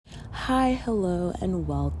Hi, hello, and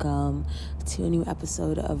welcome to a new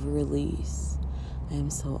episode of Release. I am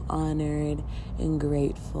so honored and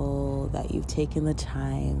grateful that you've taken the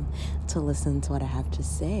time to listen to what I have to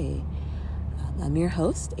say. I'm your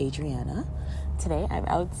host, Adriana. Today I'm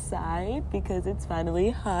outside because it's finally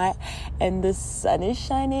hot and the sun is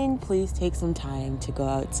shining. Please take some time to go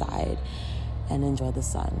outside and enjoy the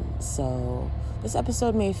sun. So this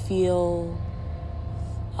episode may feel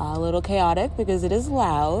a little chaotic because it is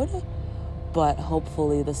loud, but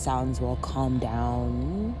hopefully the sounds will calm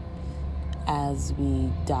down as we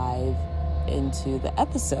dive into the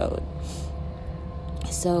episode.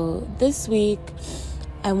 So this week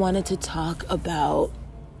I wanted to talk about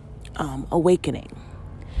awakening,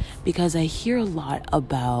 because I hear a lot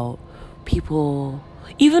about people,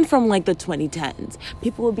 even from like the 2010s,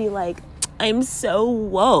 people will be like, I'm so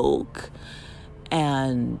woke,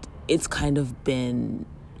 and it's kind of been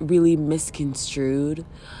really misconstrued.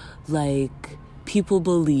 Like, people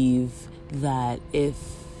believe that if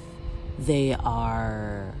they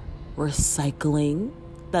are recycling,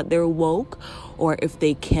 that they're woke, or if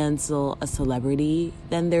they cancel a celebrity,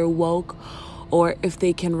 then they're woke, or if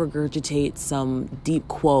they can regurgitate some deep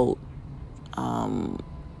quote from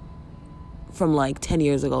like 10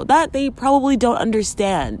 years ago that they probably don't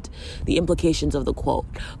understand the implications of the quote,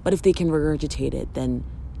 but if they can regurgitate it, then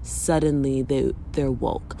suddenly they're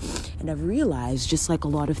woke. And I've realized, just like a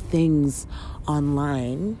lot of things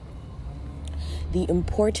online, the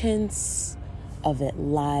importance of it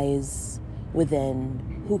lies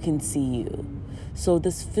within who can see you. So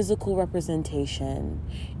this physical representation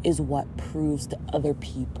is what proves to other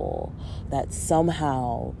people that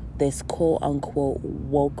somehow this quote-unquote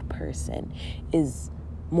woke person is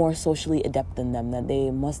more socially adept than them, that they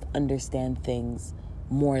must understand things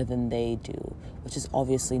more than they do, which is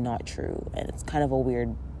obviously not true. And it's kind of a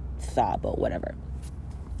weird thought, but whatever.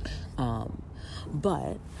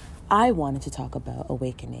 But I wanted to talk about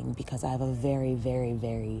awakening because I have a very, very,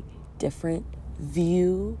 very different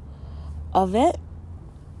view of it.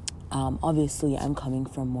 Obviously, I'm coming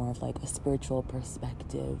from more of like a spiritual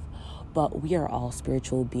perspective, but we are all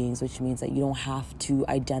spiritual beings, which means that you don't have to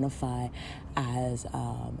identify as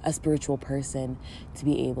a spiritual person to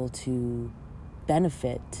be able to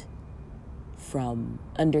benefit from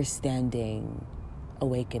understanding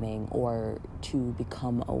awakening or to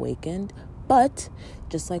become awakened. But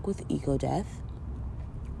just like with ego death,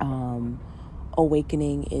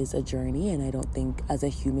 awakening is a journey, and I don't think as a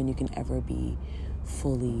human you can ever be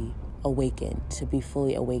fully awakened. To be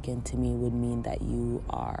fully awakened to me would mean that you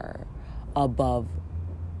are above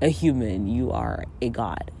a human. You are a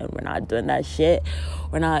god, and we're not doing that shit.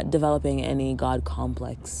 We're not developing any god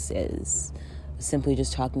complexes. Simply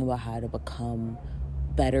just talking about how to become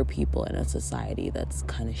better people in a society that's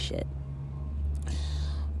kind of shit.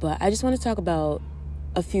 But I just want to talk about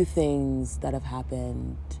a few things that have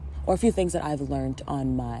happened, or a few things that I've learned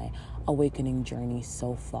on my awakening journey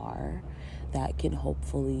so far that can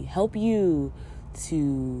hopefully help you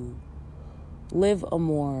to live a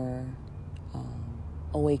more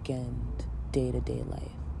awakened day-to-day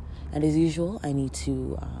life. And as usual, I need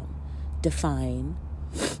to define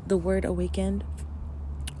the word awakened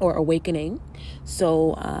or awakening.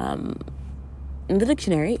 So in the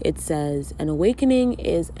dictionary, it says an awakening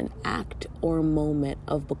is an act or moment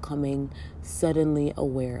of becoming suddenly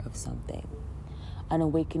aware of something. An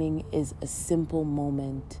awakening is a simple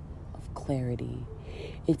moment of clarity.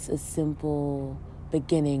 It's a simple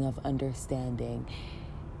beginning of understanding.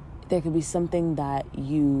 There could be something that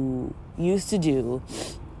you used to do,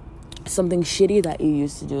 something shitty that you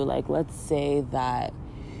used to do. Like, let's say that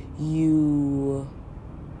you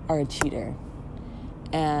are a cheater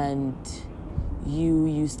and you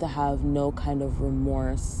used to have no kind of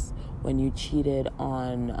remorse when you cheated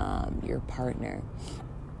on your partner.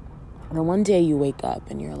 And then one day you wake up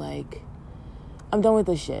and you're like, I'm done with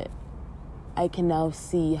this shit. I can now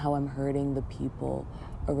see how I'm hurting the people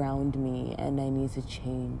around me, and I need to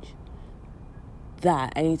change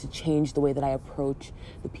that. I need to change the way that I approach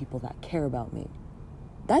the people that care about me.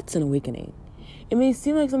 That's an awakening. It may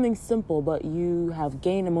seem like something simple, but you have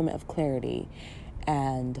gained a moment of clarity.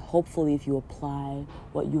 And hopefully if you apply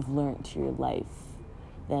what you've learned to your life,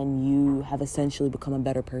 then you have essentially become a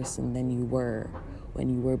better person than you were when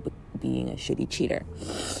you were being a shitty cheater.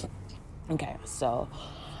 Okay, so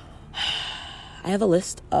I have a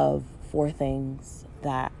list of 4 things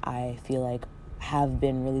that I feel like have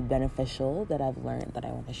been really beneficial that I've learned that I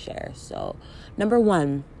want to share. So, number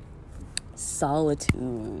 1,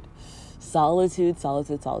 solitude. Solitude.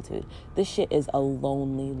 This shit is a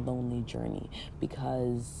lonely journey,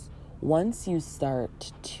 because once you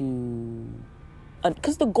start to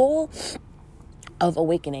because the goal of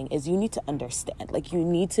awakening is you need to understand. Like, you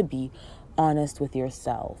need to be honest with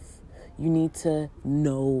yourself. You need to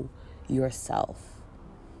know yourself,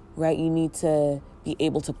 right? You need to be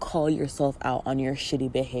able to call yourself out on your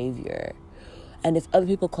shitty behavior. And if other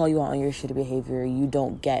people call you out on your shitty behavior, you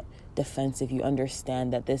don't get defensive. You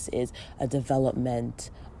understand that this is a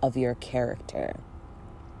development of your character.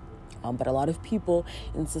 But a lot of people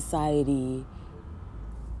in society,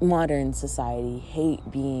 modern society,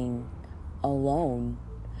 hate being alone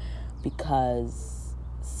because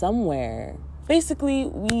somewhere, basically,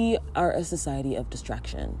 we are a society of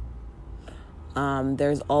distraction.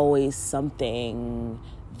 There's always something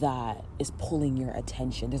that is pulling your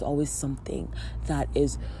attention. There's always something that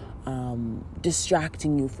is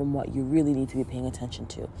distracting you from what you really need to be paying attention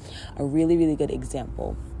to. A really, really good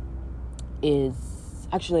example is,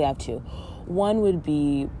 actually I have two. One would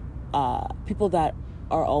be people that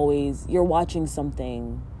are always, you're watching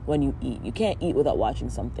something when you eat. You can't eat without watching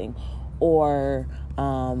something. Or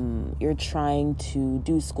you're trying to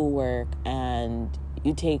do schoolwork and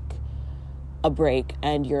you take a break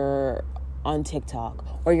and you're on TikTok.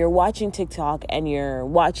 Or you're watching TikTok and you're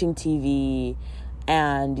watching TV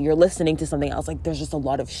and you're listening to something else. Like, there's just a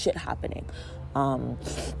lot of shit happening. I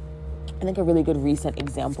think a really good recent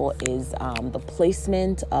example is the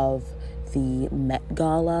placement of the Met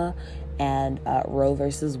Gala and Roe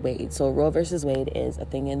versus Wade. So Roe versus Wade is a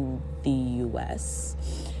thing in the US,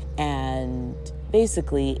 and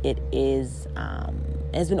basically it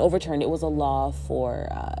has been overturned. It was a law for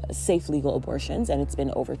safe legal abortions, and it's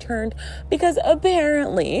been overturned because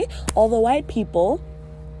apparently all the white people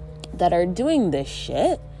that are doing this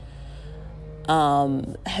shit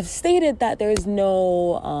have stated that there's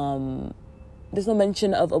no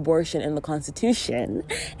mention of abortion in the Constitution,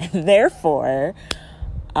 and therefore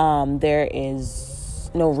there is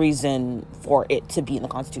no reason for it to be in the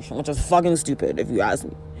Constitution, which is fucking stupid if you ask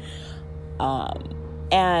me.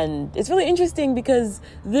 And it's really interesting because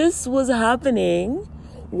this was happening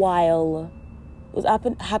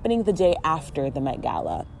happening the day after the Met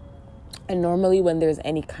Gala. And normally when there's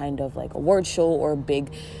any kind of like award show or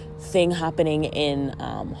big thing happening in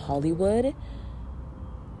Hollywood,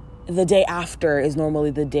 the day after is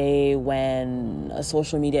normally the day when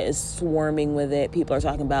social media is swarming with it. People are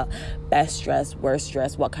talking about best dress, worst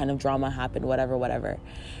dress, what kind of drama happened, whatever.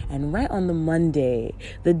 And right on the Monday,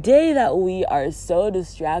 the day that we are so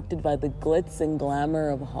distracted by the glitz and glamour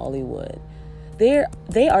of Hollywood,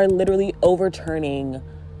 they are literally overturning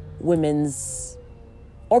women's,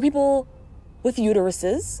 or people with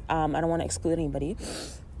uteruses, I don't want to exclude anybody,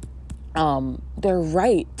 their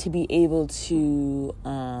right to be able to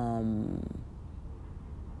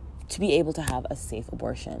have a safe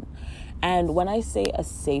abortion. And when I say a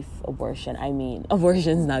safe abortion, I mean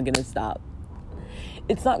abortion's not going to stop.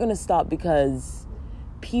 It's not going to stop because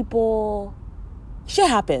shit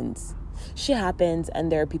happens,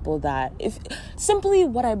 and there are people that,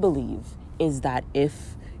 what I believe is that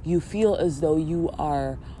if you feel as though you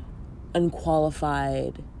are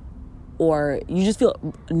unqualified or you just feel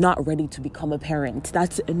not ready to become a parent,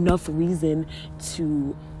 that's enough reason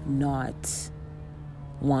to not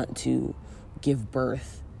want to give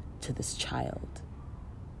birth to this child.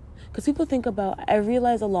 Because people think about, I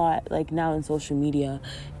realize a lot, like now in social media,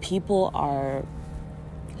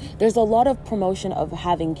 there's a lot of promotion of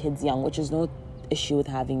having kids young, which is no issue with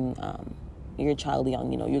having your child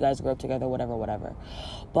young, you guys grow up together, whatever.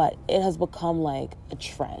 But it has become like a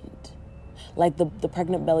trend. Like the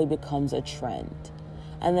pregnant belly becomes a trend.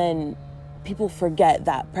 And then people forget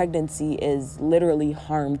that pregnancy is literally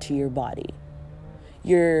harm to your body.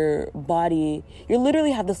 Your body, you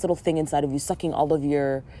literally have this little thing inside of you sucking all of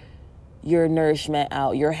your nourishment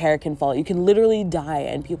out. Your hair can fall. You can literally die,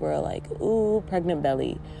 and people are like, ooh, pregnant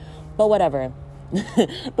belly. But whatever.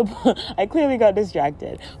 I clearly got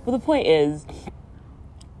distracted. But the point is,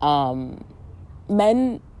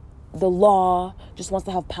 the law just wants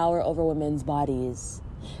to have power over women's bodies.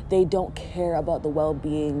 They don't care about the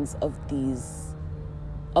well-beings of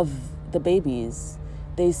the babies.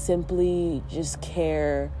 They simply just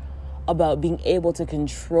care about being able to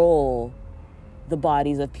control the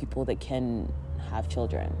bodies of people that can have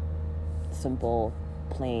children. Simple,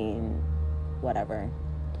 plain, whatever.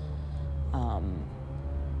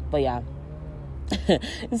 But yeah.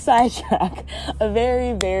 Sidetrack. A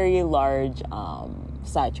very, very large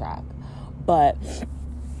sidetrack. But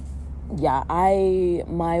yeah, some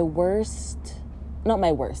of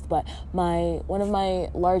my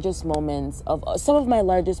largest moments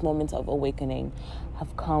of awakening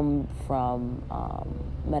have come from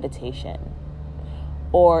meditation,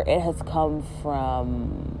 or it has come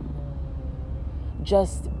from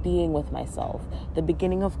just being with myself. The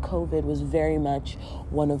beginning of COVID was very much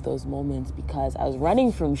one of those moments because I was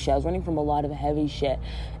running from shit. I was running from a lot of heavy shit.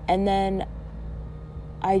 And then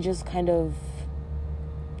I just kind of,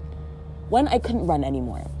 when I couldn't run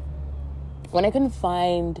anymore, when I couldn't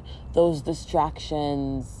find those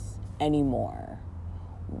distractions anymore,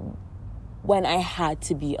 when I had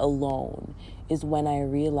to be alone is when I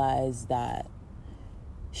realized that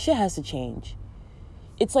shit has to change.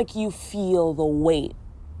 It's like you feel the weight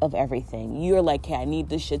of everything. You're like, hey, I need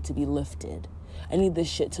this shit to be lifted. I need this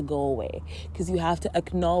shit to go away. Because you have to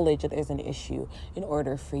acknowledge that there's an issue in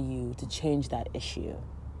order for you to change that issue.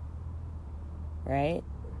 Right?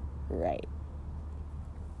 Right.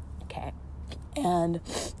 Okay. And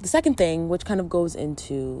the second thing, which kind of goes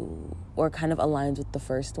into, or kind of aligns with the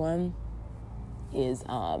first one, is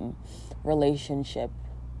relationship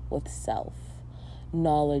with self.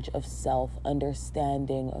 Knowledge of self,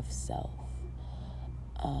 understanding of self.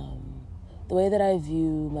 The way that I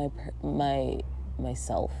view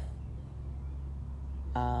myself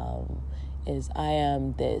is I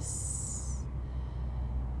am this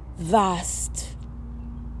vast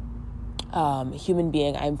human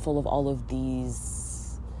being. I'm full of all of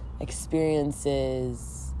these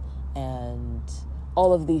experiences and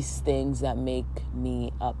all of these things that make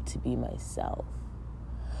me up to be myself.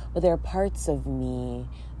 But there are parts of me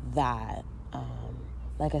that,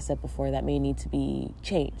 like I said before, that may need to be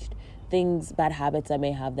changed. Things, bad habits I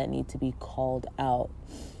may have that need to be called out.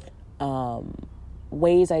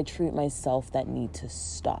 Ways I treat myself that need to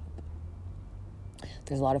stop.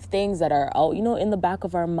 There's a lot of things that are out, in the back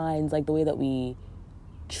of our minds, like the way that we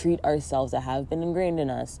treat ourselves that have been ingrained in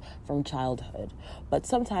us from childhood. But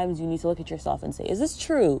sometimes you need to look at yourself and say, is this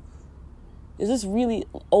true? Is this really,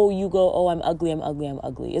 I'm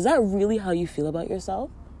ugly. Is that really how you feel about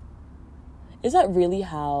yourself? Is that really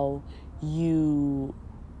how you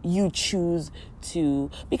choose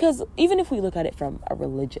to, because even if we look at it from a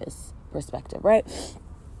religious perspective, right?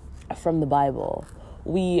 From the Bible,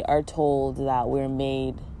 we are told that we're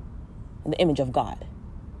made in the image of God.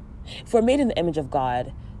 If we're made in the image of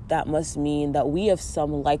God, that must mean that we have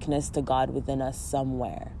some likeness to God within us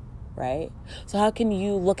somewhere, right? So how can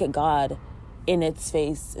you look at God in its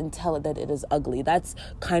face and tell it that it is ugly? That's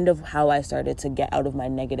kind of how I started to get out of my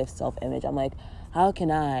negative self-image. I'm like, how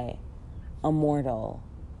can I, a mortal,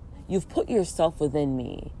 you've put yourself within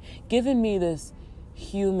me, given me this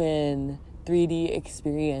human 3D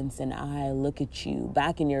experience, and I look at you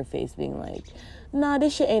back in your face being like, nah,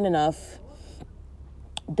 this shit ain't enough.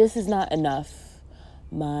 This is not enough.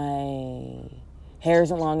 My hair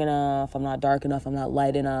isn't long enough, I'm not dark enough, I'm not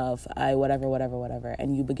light enough, whatever.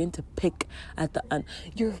 And you begin to pick at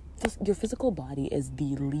your physical body is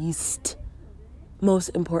the least most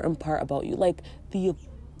important part about you.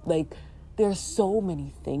 There's so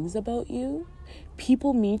many things about you.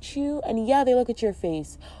 People meet you, and yeah, they look at your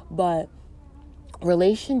face, but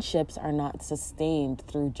relationships are not sustained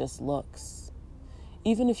through just looks.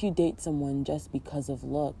 Even if you date someone just because of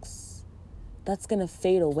looks, that's gonna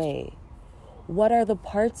fade away. What are the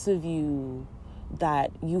parts of you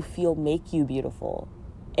that you feel make you beautiful?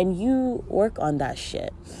 And you work on that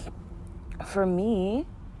shit. For me,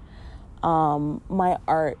 my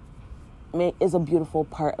art is a beautiful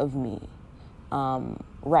part of me.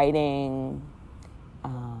 Writing,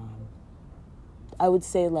 I would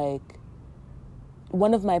say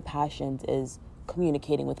one of my passions is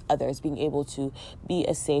communicating with others, being able to be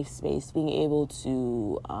a safe space, being able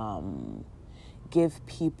to give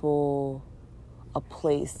people a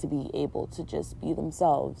place to be able to just be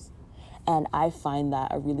themselves. And I find that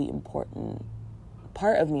a really important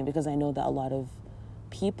part of me because I know that a lot of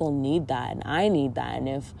people need that, and I need that.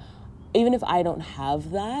 And even if I don't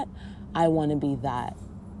have that, I want to be that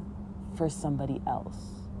for somebody else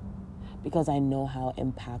because I know how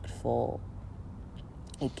impactful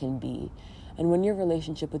it can be. And when your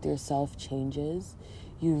relationship with yourself changes,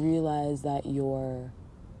 you realize that your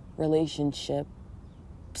relationships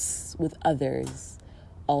with others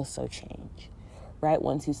also change, right?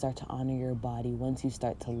 Once you start to honor your body, once you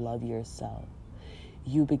start to love yourself,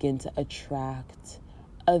 you begin to attract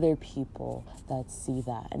other people that see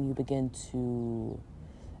that, and you begin to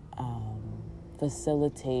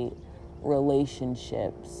facilitate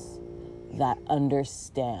relationships that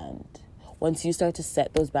understand. Once you start to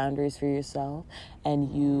set those boundaries for yourself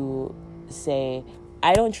and you say,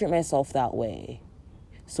 I don't treat myself that way,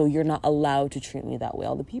 so you're not allowed to treat me that way.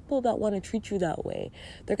 All the people that want to treat you that way,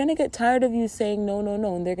 they're going to get tired of you saying no,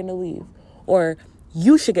 and they're going to leave. Or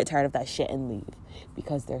you should get tired of that shit and leave,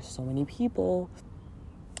 because there's so many people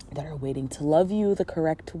that are waiting to love you the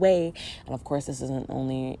correct way. And of course, this isn't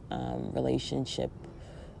only relationship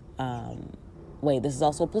way. This is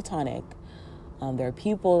also platonic. There are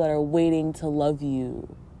people that are waiting to love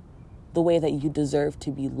you the way that you deserve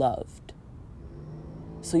to be loved.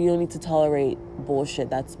 So you don't need to tolerate bullshit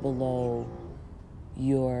that's below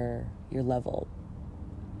your level.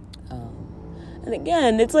 And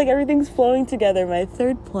again, it's like everything's flowing together. My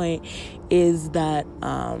third point is that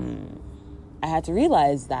I had to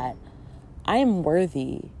realize that I am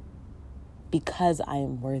worthy because I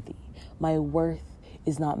am worthy. My worth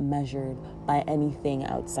is not measured by anything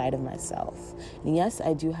outside of myself. And yes,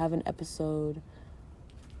 I do have an episode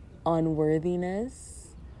on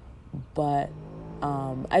worthiness, but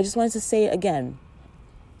I just wanted to say again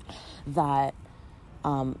that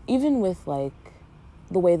even with like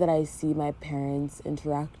the way that I see my parents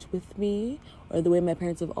interact with me, or the way my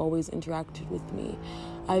parents have always interacted with me,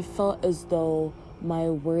 I felt as though my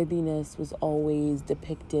worthiness was always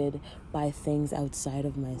depicted by things outside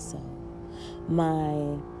of myself.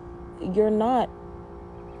 You're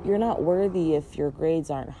not worthy if your grades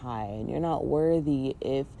aren't high, and you're not worthy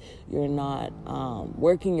if you're not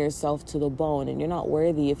working yourself to the bone, and you're not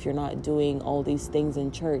worthy if you're not doing all these things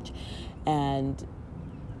in church, and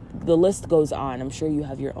the list goes on. I'm sure you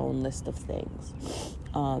have your own list of things.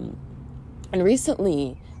 And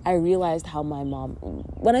recently, I realized how my mom,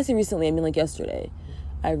 when I say recently, I mean like yesterday,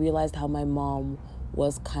 I realized how my mom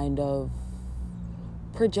was kind of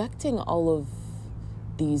projecting all of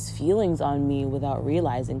these feelings on me without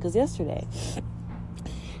realizing. Because yesterday,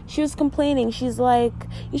 she was complaining. She's like,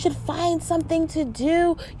 you should find something to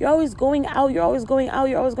do. You're always going out. You're always going out.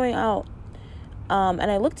 You're always going out. And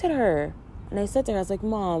I looked at her and I said to her, I was like,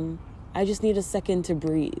 Mom, I just need a second to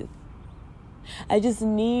breathe. I just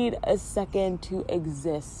need a second to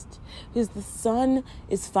exist. Because the sun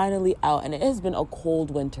is finally out, and it has been a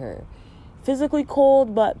cold winter. Physically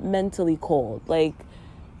cold, but mentally cold. Like,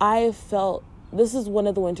 this is one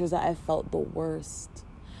of the winters that I felt the worst.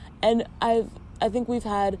 And I think we've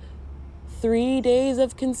had 3 days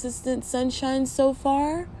of consistent sunshine so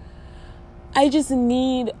far. I just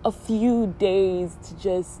need a few days to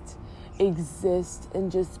just exist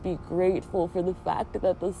and just be grateful for the fact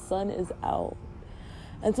that the sun is out.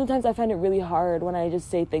 And sometimes I find it really hard when I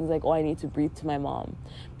just say things like, oh, I need to breathe to my mom.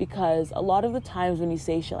 Because a lot of the times when you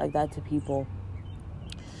say shit like that to people,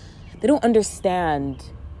 they don't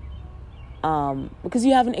understand because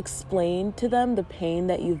you haven't explained to them the pain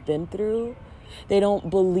that you've been through. They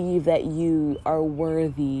don't believe that you are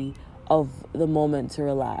worthy of the moment to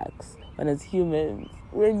relax. When as humans,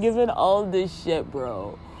 we're given all this shit,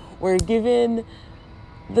 bro. We're given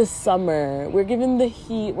the summer. We're given the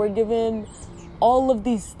heat. We're given all of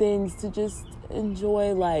these things to just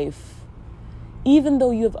enjoy life. Even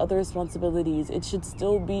though you have other responsibilities, it should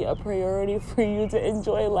still be a priority for you to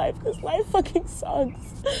enjoy life, because life fucking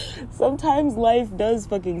sucks. Sometimes life does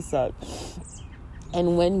fucking suck.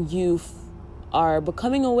 And when you are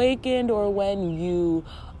becoming awakened, or when you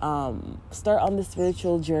start on the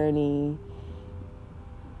spiritual journey,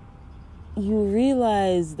 you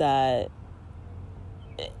realize that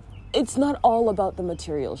it's not all about the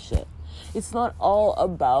material shit. It's not all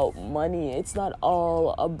about money. It's not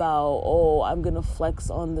all about, oh, I'm going to flex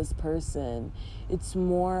on this person. It's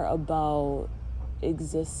more about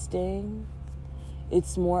existing.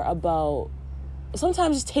 It's more about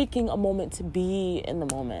sometimes just taking a moment to be in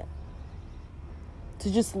the moment.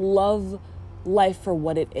 To just love life for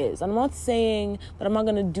what it is. I'm not saying that I'm not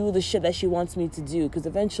going to do the shit that she wants me to do, because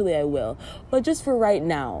eventually I will. But just for right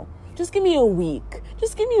now, just give me a week.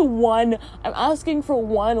 Just give me one. I'm asking for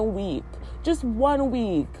 1 week. Just 1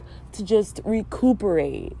 week to just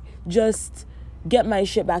recuperate. Just get my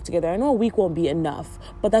shit back together. I know a week won't be enough,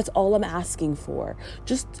 but that's all I'm asking for.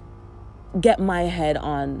 Just get my head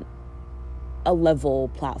on a level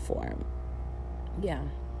platform. Yeah.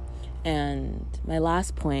 And my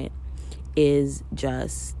last point is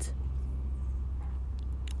just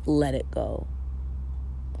let it go.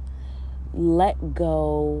 Let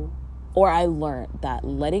go. Or I learned that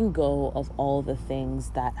letting go of all the things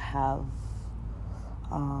that have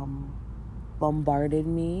bombarded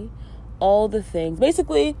me, all the things,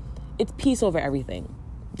 basically, it's peace over everything.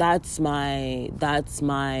 That's my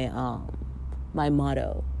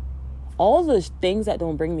motto. All the things that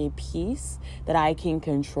don't bring me peace, that I can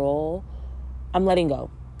control, I'm letting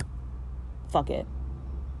go. Fuck it.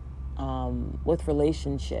 With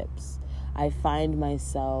relationships, I find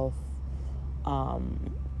myself,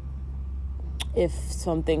 if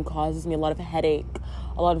something causes me a lot of headache,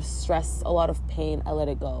 a lot of stress, a lot of pain, I let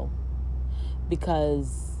it go.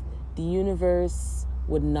 Because the universe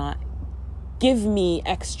would not give me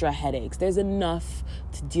extra headaches. There's enough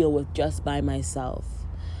to deal with just by myself.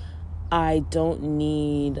 I don't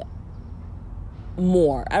need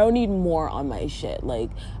more. I don't need more on my shit.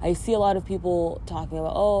 Like, I see a lot of people talking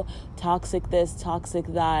about, oh, toxic this, toxic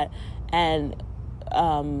that, and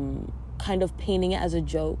kind of painting it as a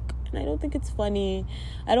joke. And I don't think it's funny.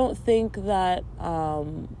 I don't think that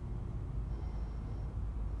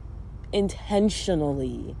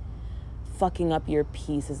intentionally fucking up your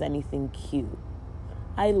peace is anything cute.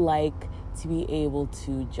 I like to be able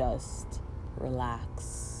to just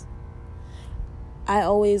relax.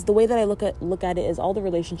 The way that I look at it is, all the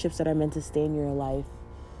relationships that are meant to stay in your life,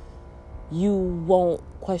 you won't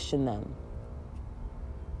question them.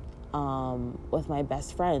 With my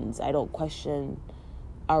best friends, I don't question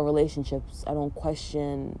our relationships. I don't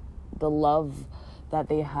question the love that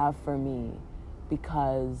they have for me,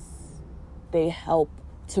 because they help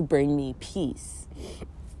to bring me peace.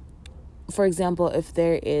 For example, if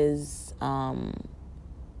there is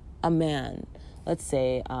a man, let's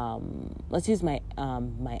say, let's use my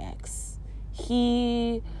ex.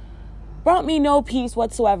 He brought me no peace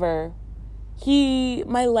whatsoever.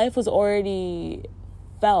 My life already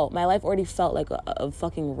felt like a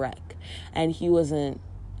fucking wreck, and he wasn't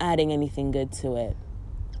adding anything good to it.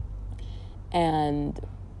 And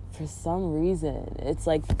for some reason, it's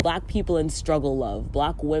like black people in struggle love,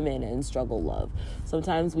 black women in struggle love.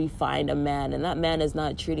 Sometimes we find a man, and that man is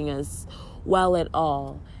not treating us well at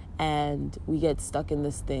all. And we get stuck in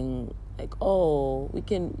this thing like, oh, we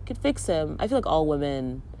can fix him. I feel like all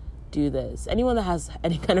women do this. Anyone that has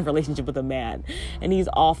any kind of relationship with a man and he's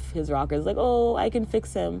off his rockers, like, oh, I can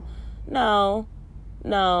fix him. No,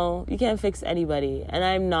 you can't fix anybody. And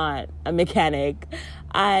I'm not a mechanic.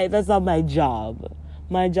 That's not my job.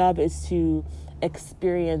 My job is to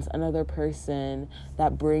experience another person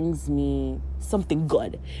that brings me something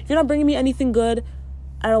good. If you're not bringing me anything good,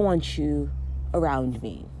 I don't want you around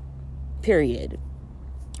me. Period.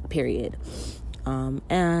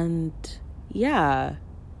 And yeah,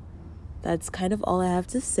 that's kind of all I have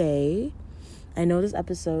to say. I know this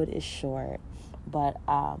episode is short, but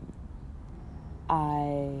I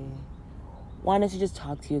wanted to just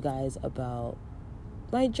talk to you guys about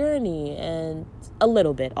my journey, and a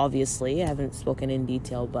little bit, obviously. I haven't spoken in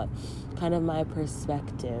detail, but kind of my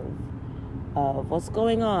perspective of what's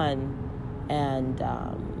going on. And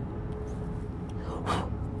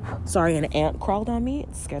sorry, an ant crawled on me.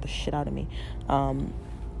 It scared the shit out of me.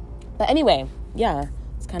 But anyway, yeah,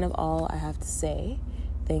 it's kind of all I have to say.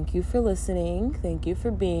 Thank you for listening. Thank you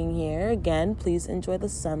for being here. Again, please enjoy the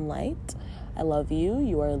sunlight. I love you.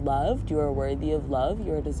 You are loved. You are worthy of love.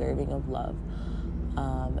 You are deserving of love.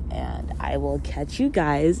 And I will catch you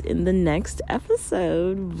guys in the next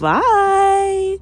episode. Bye.